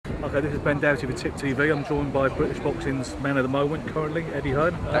Okay, this is Ben Doughty with Tip TV. I'm joined by British boxing's man of the moment currently, Eddie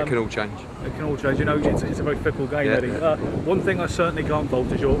Hearn. That can all change. It can all change. You know, it's a very fickle game, Yeah. Eddie. One thing I certainly can't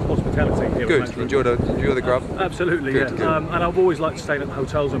fault is your hospitality here. Good. Enjoy the grub. Absolutely, Good, yeah. good. And I've always liked staying at the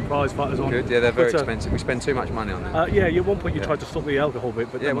hotels and prize fighters on. Good. Yeah, they're very expensive. We spend too much money on them. Yeah, at one point you tried to stop the alcohol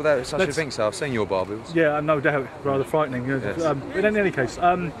bit, but Yeah, well, that's such a thing. So I've seen your bar bills. Yeah, no doubt, rather frightening. Yes. But in any case,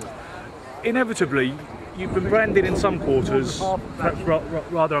 inevitably, you've been branded in some quarters, perhaps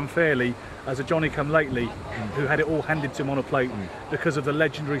rather unfairly, as a Johnny-come-lately who had it all handed to him on a plate because of the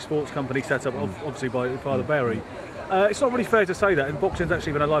legendary sports company set up, obviously by Father Barry. It's not really fair to say that, and boxing's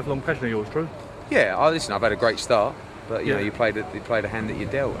actually been a lifelong passion of yours, true? Yeah, listen, I've had a great start, but you know, you played a hand that you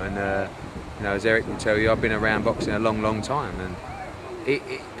dealt, and you know, as Eric will tell you, I've been around boxing a long time, and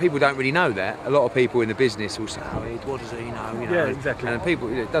people don't really know that. A lot of people in the business will say, "Oh, what does he know?" You know? Yeah, exactly. And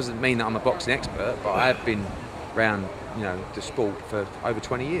people, it doesn't mean that I'm a boxing expert, but I have been around, you know, the sport for over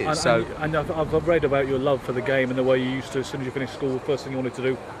 20 years. And I've read about your love for the game and the way you used to, as soon as you finished school, the first thing you wanted to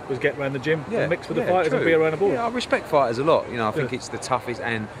do was get around the gym and mix with the fighters and be around the ball. Yeah, I respect fighters a lot. You know, I think it's the toughest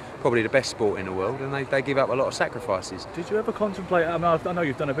and probably the best sport in the world, and they give up a lot of sacrifices. Did you ever contemplate, I know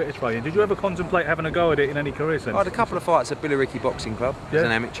you've done a bit of training, did you ever contemplate having a go at it in any career sense? I had a couple of fights at Billericay Boxing Club as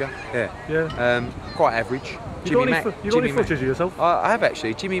an amateur. Quite average. You got any footage of yourself? I have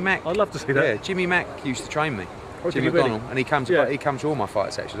actually. Jimmy Mack. I'd love to see that. Yeah, Jimmy Mack used to train me. Jimmy really? McDonald, and he comes to all my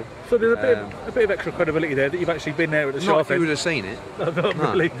fights actually. So there's a bit of extra credibility there that you've actually been there at the Not sharp if you end. would have seen it. Not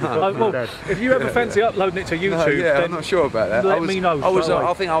really. Well, if you ever fancy uploading it to YouTube, then I'm not sure about that. Let me know.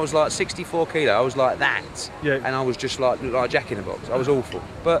 I think I was like 64 kilo. I was like that, and I was just like Jack in the Box. I was awful,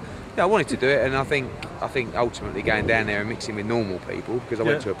 but I wanted to do it, and I think ultimately going down there and mixing with normal people, because I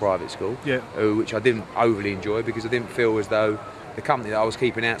went to a private school, which I didn't overly enjoy because I didn't feel as though the company that I was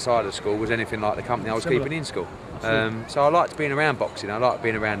keeping outside of school was anything like the company I was keeping in school. So I liked being around boxing. I liked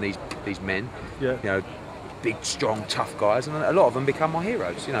being around these men, you know, big, strong, tough guys, and a lot of them become my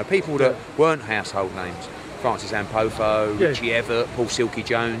heroes. You know, people that weren't household names, Francis Ampofo, Richie Everett, Paul Silky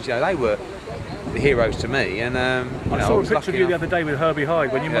Jones. You know, they were the heroes to me. And I saw a picture of you the other day with Herbie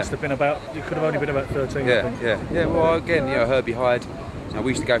Hyde when you must have been you could have only been about 13. Yeah. Well, again, you know, Herbie Hyde. You know,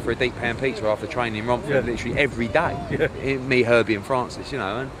 we used to go for a deep pan pizza after training in Romford literally every day. Me, Herbie, and Francis. You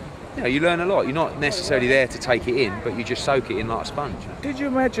know, and you know, you learn a lot. You're not necessarily there to take it in, but you just soak it in like a sponge. Did you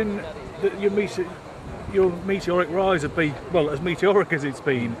imagine that your meteoric rise would be, well, as meteoric as it's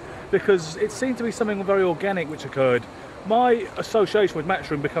been? Because it seemed to be something very organic which occurred. My association with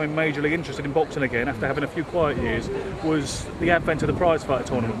Matchroom becoming majorly interested in boxing again after having a few quiet years was the advent of the prize fighter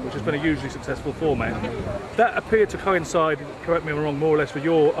tournament, which has been a hugely successful format. That appeared to coincide, correct me if I'm wrong, more or less with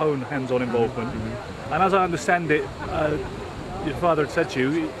your own hands-on involvement. And as I understand it, your father had said to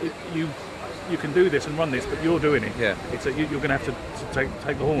you, you can do this and run this, but you're doing it. You're going to have to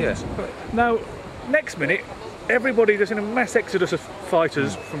take the horns. Now, next minute, there's in a mass exodus of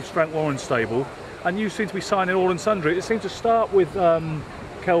fighters from Frank Warren's stable, and you seem to be signing all and sundry. It seemed to start with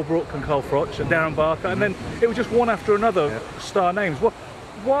Kell Brook and Carl Froch and Darren Barker, and then it was just one after another star names.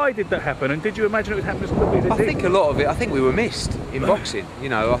 Why did that happen, and did you imagine it would happen as quickly as it did? I think a lot of it, I think we were missed in boxing. You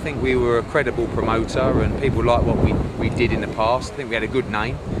know, I think we were a credible promoter and people liked what we did in the past. I think we had a good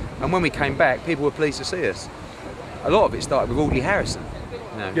name. And when we came back, people were pleased to see us. A lot of it started with Audley Harrison,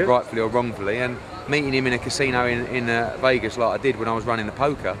 you know, rightfully or wrongfully, and meeting him in a casino in Vegas like I did when I was running the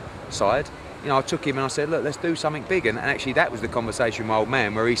poker side. You know, I took him and I said, look, let's do something big. And actually that was the conversation with my old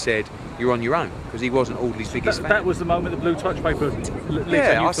man where he said, you're on your own, because he wasn't Audley's biggest fan. That was the moment the blue touch paper leaked.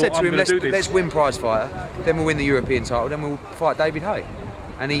 Yeah, I said to him, let's win prize fighter, then we'll win the European title, then we'll fight David Hay.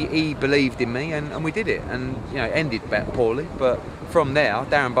 And he believed in me, and we did it. And you know, it ended poorly, but from there,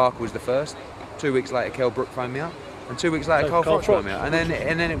 Darren Barker was the first. 2 weeks later, Kell Brook phoned me up, and 2 weeks later, Carl Froch phoned me up. And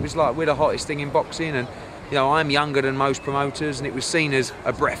then it was like, we're the hottest thing in boxing, and you know, I'm younger than most promoters, and it was seen as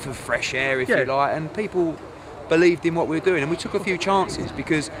a breath of fresh air, if you like, and people believed in what we were doing, and we took a few chances,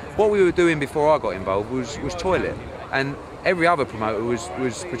 because what we were doing before I got involved was toilet, and every other promoter was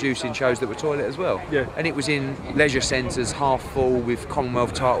producing shows that were toilet as well. And it was in leisure centres, half full, with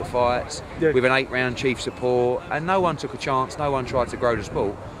Commonwealth title fights, with an 8-round chief support, and no one took a chance, no one tried to grow the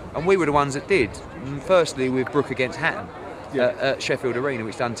sport, and we were the ones that did. Firstly with Brook against Hatton. At Sheffield Arena,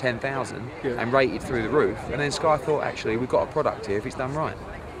 which done 10,000 and rated through the roof, and then Sky thought, actually, we've got a product here if it's done right.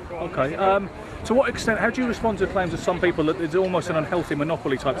 Okay, to what extent, how do you respond to the claims of some people that there's almost an unhealthy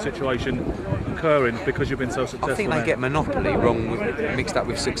monopoly type situation occurring because you've been so successful? I think they get monopoly wrong, mixed up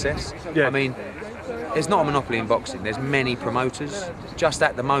with success. I mean, there's not a monopoly in boxing, there's many promoters. Just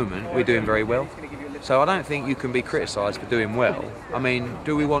at the moment, we're doing very well. So I don't think you can be criticised for doing well. I mean,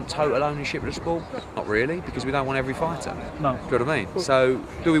 do we want total ownership of the sport? Not really, because we don't want every fighter. No. Do you know what I mean? So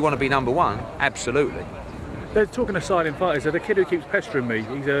do we want to be number one? Absolutely. They're talking of silent fighters. The kid who keeps pestering me,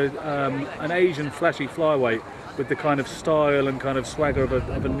 he's an Asian flashy flyweight with the kind of style and kind of swagger of a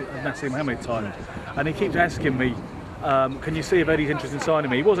Nassim Hamid type. And he keeps asking me, can you see if Eddie's interested in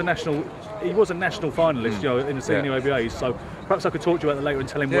signing me? He was a national finalist, you know, in the senior ABAs. So perhaps I could talk to you about that later and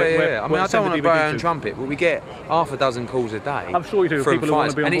tell him where. I mean, I don't want to blow our own trumpet, but we get half a dozen calls a day. I'm sure you do. From people who want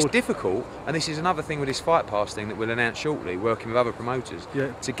to be on and board. It's difficult. And this is another thing with this Fight Pass thing that we'll announce shortly, working with other promoters,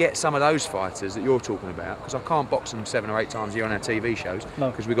 to get some of those fighters that you're talking about, because I can't box them 7 or 8 times a year on our TV shows,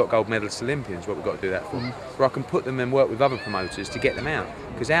 because we've got gold medalist Olympians. What we've got to do that for. Where I can put them and work with other promoters to get them out,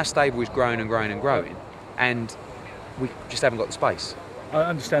 because our stable is growing and growing and growing, and we just haven't got the space. I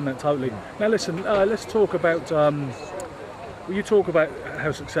understand that totally. Now listen, let's talk about, you talk about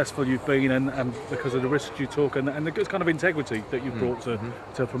how successful you've been and because of the risks you took and the kind of integrity that you've brought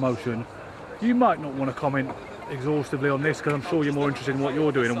to promotion. You might not want to comment exhaustively on this because I'm sure you're more interested in what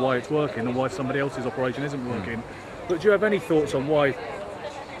you're doing and why it's working and why somebody else's operation isn't working. But do you have any thoughts on why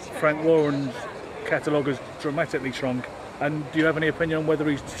Frank Warren's catalogue has dramatically shrunk? And do you have any opinion on whether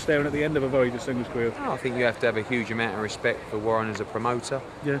he's staring at the end of a very distinguished career? I think you have to have a huge amount of respect for Warren as a promoter.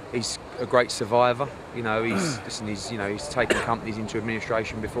 Yeah. He's a great survivor. You know, he's taken companies into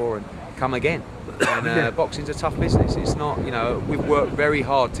administration before and come again. And boxing's a tough business. It's not, you know, we've worked very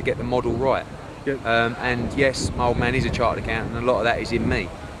hard to get the model right. Yeah. And yes, my old man is a chartered accountant, and a lot of that is in me.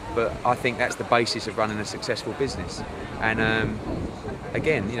 But I think that's the basis of running a successful business. And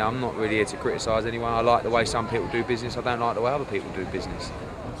again, you know, I'm not really here to criticise anyone. I like the way some people do business. I don't like the way other people do business.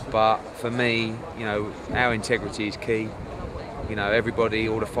 But for me, you know, our integrity is key. You know, everybody,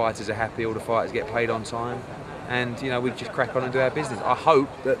 all the fighters are happy, all the fighters get paid on time. And, you know, we just crack on and do our business. I hope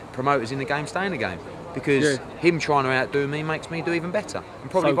that promoters in the game stay in the game, because him trying to outdo me makes me do even better, and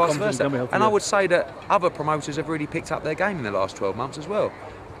probably vice versa. And I would say that other promoters have really picked up their game in the last 12 months as well,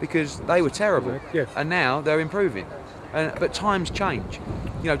 because they were terrible, and now they're improving. But times change.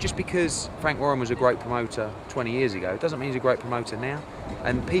 You know, just because Frank Warren was a great promoter 20 years ago doesn't mean he's a great promoter now.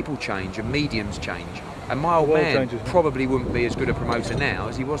 And people change and mediums change. And my old man probably wouldn't be as good a promoter now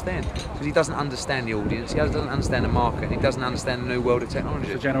as he was then, because he doesn't understand the audience, he doesn't understand the market, and he doesn't understand the new world of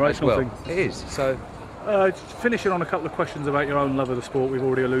technology. It's a generational thing. It is. So, finishing on a couple of questions about your own love of the sport we've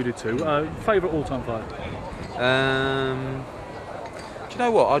already alluded to. Favourite all-time fight? Do you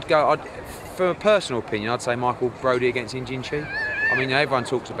know what? For a personal opinion, I'd say Michael Brody against Injin Chi. I mean, everyone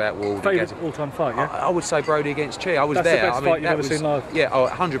talks about favourite all-time fight, yeah? I would say Brody against Chi. I was That's there. That's the best fight you've ever seen live? Yeah,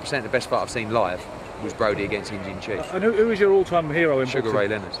 100% the best fight I've seen live was Brody against Injin Chi. And who was your all-time hero in Sugar boxing? Ray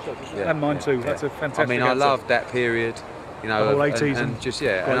Leonard. And mine too. That's a fantastic I mean, I loved that period. You know, the whole 80s and just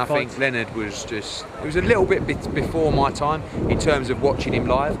and I think Leonard was just, it was a little bit before my time in terms of watching him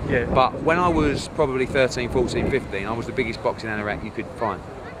live. Yeah. But when I was probably 13, 14, 15, I was the biggest boxing anorak you could find.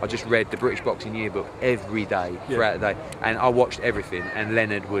 I just read the British Boxing Yearbook every day, throughout the day, and I watched everything, and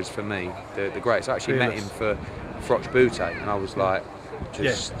Leonard was, for me, the greatest. I actually met him for Froch Butte, and I was like,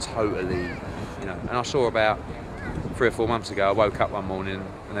 just totally, you know, and I saw about 3 or 4 months ago, I woke up one morning,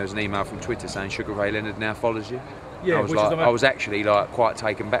 and there was an email from Twitter saying Sugar Ray Leonard now follows you. Yeah, I was actually like quite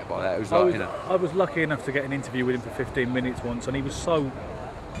taken back by that. It was like, you know, I was lucky enough to get an interview with him for 15 minutes once, and he was so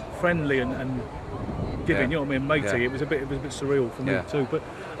friendly and giving, you know what I mean, matey. Yeah. It was a bit surreal for me too. But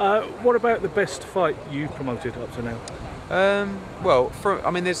what about the best fight you've promoted up to now? Well,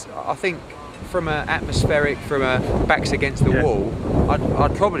 I think from an atmospheric, from a backs against the wall,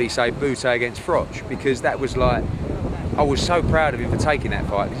 I'd probably say Butte against Froch, because that was like, I was so proud of him for taking that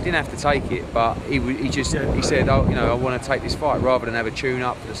fight, because he didn't have to take it, but he said, oh, you know, I want to take this fight rather than have a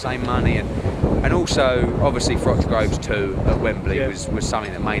tune-up for the same money, and also obviously Froch Groves 2 at Wembley was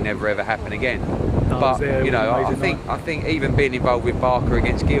something that may never ever happen again. But you know, I think even being involved with Barker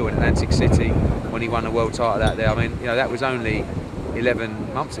against Gill in Atlantic City when he won the world title out there, I mean, you know, that was only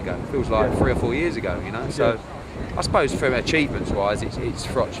 11 months ago. It feels like 3 or 4 years ago, you know. So I suppose from achievements-wise, it's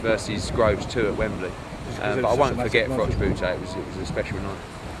Froch versus Groves 2 at Wembley. But I won't forget Froch Butte. It was a special night.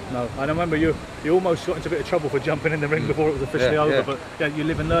 No, and I remember you almost got into a bit of trouble for jumping in the ring before it was officially over, but you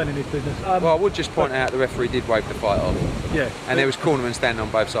live and learn in this business. Well, I would just point out the referee did wave the fight off. Yeah. And there was cornermen standing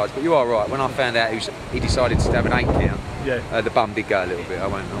on both sides. But you are right, when I found out he decided to have an 8 count, the bum did go a little bit. I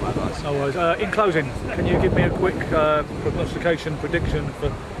won't lie. No worries. In closing, can you give me a quick prediction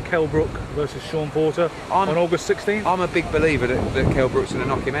for Kell Brook versus Sean Porter on August 16th? I'm a big believer that Kell Brook's going to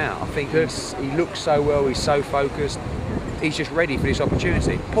knock him out. I think he looks so well, he's so focused. He's just ready for this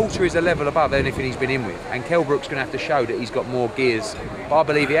opportunity. Porter is a level above anything he's been in with, and Kell Brook's going to have to show that he's got more gears, but I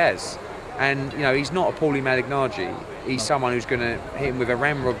believe he has. And, you know, he's not a Paulie Malignaggi. He's someone who's going to hit him with a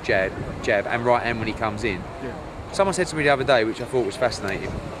ramrod jab and right hand when he comes in. Yeah. Someone said to me the other day, which I thought was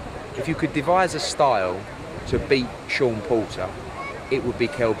fascinating, if you could devise a style to beat Sean Porter, it would be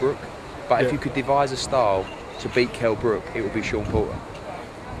Kell Brook. But if you could devise a style to beat Kell Brook, it would be Sean Porter.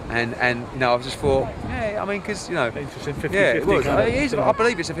 And you know, I just thought, yeah, I mean, because, you know, interesting 50-50. yeah, it was. I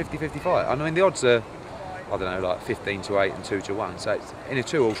believe it's a 50-50 fight. I mean, the odds are, I don't know, like 15-8 and 2-1. So it's, in a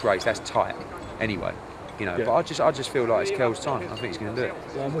 2-horse race, that's tight. Anyway, you know. But I just feel like it's Kell's time. I think he's going to do it.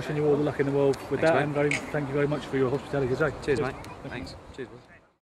 Well, I'm wishing you all the luck in the world with that, and thank you very much for your hospitality today. Cheers, mate. Thanks. Cheers.